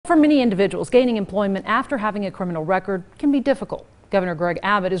For many individuals, gaining employment after having a criminal record can be difficult. Governor Greg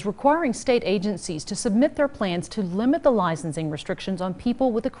Abbott is requiring state agencies to submit their plans to limit the licensing restrictions on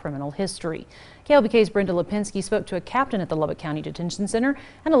people with a criminal history. KLBK's Brenda Lipinski spoke to a captain at the Lubbock County Detention Center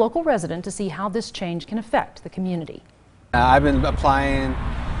and a local resident to see how this change can affect the community. I've been applying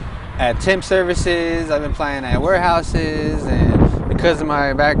at temp services, I've been applying at warehouses, and because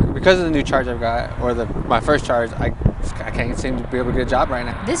of the new charge I've got, or my first charge, I can't seem to be able to get a job right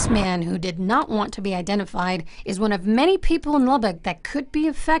now. This man, who did not want to be identified, is one of many people in Lubbock that could be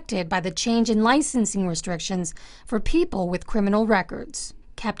affected by the change in licensing restrictions for people with criminal records.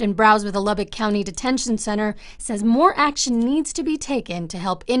 Captain Browse with the Lubbock County Detention Center says more action needs to be taken to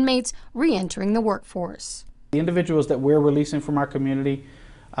help inmates re-entering the workforce. The individuals that we're releasing from our community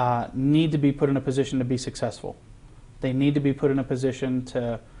need to be put in a position to be successful. They need to be put in a position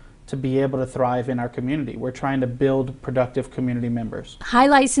to be able to thrive in our community. We're trying to build productive community members. High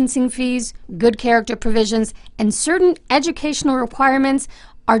licensing fees, good character provisions, and certain educational requirements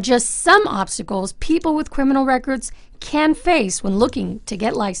are just some obstacles people with criminal records can face when looking to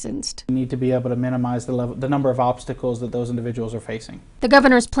get licensed. We need to be able to minimize the number of obstacles that those individuals are facing. The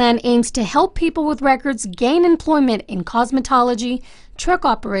governor's plan aims to help people with records gain employment in cosmetology, truck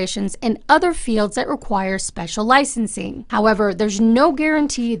operations, and other fields that require special licensing. However, there's no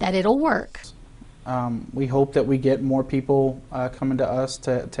guarantee that it'll work. We hope that we get more people coming to us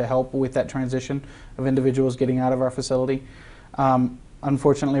to help with that transition of individuals getting out of our facility.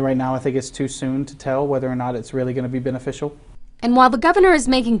 Unfortunately, right now, I think it's too soon to tell whether or not it's really going to be beneficial. And while the governor is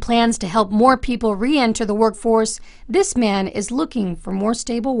making plans to help more people re-enter the workforce, this man is looking for more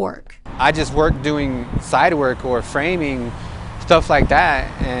stable work. I just work doing side work or framing, stuff like that,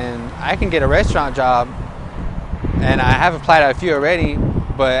 and I can get a restaurant job, and I have applied at a few already,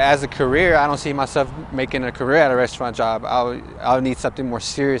 but as a career, I don't see myself making a career at a restaurant job. I'll need something more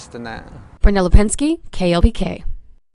serious than that. Brenda Lipinski, KLBK.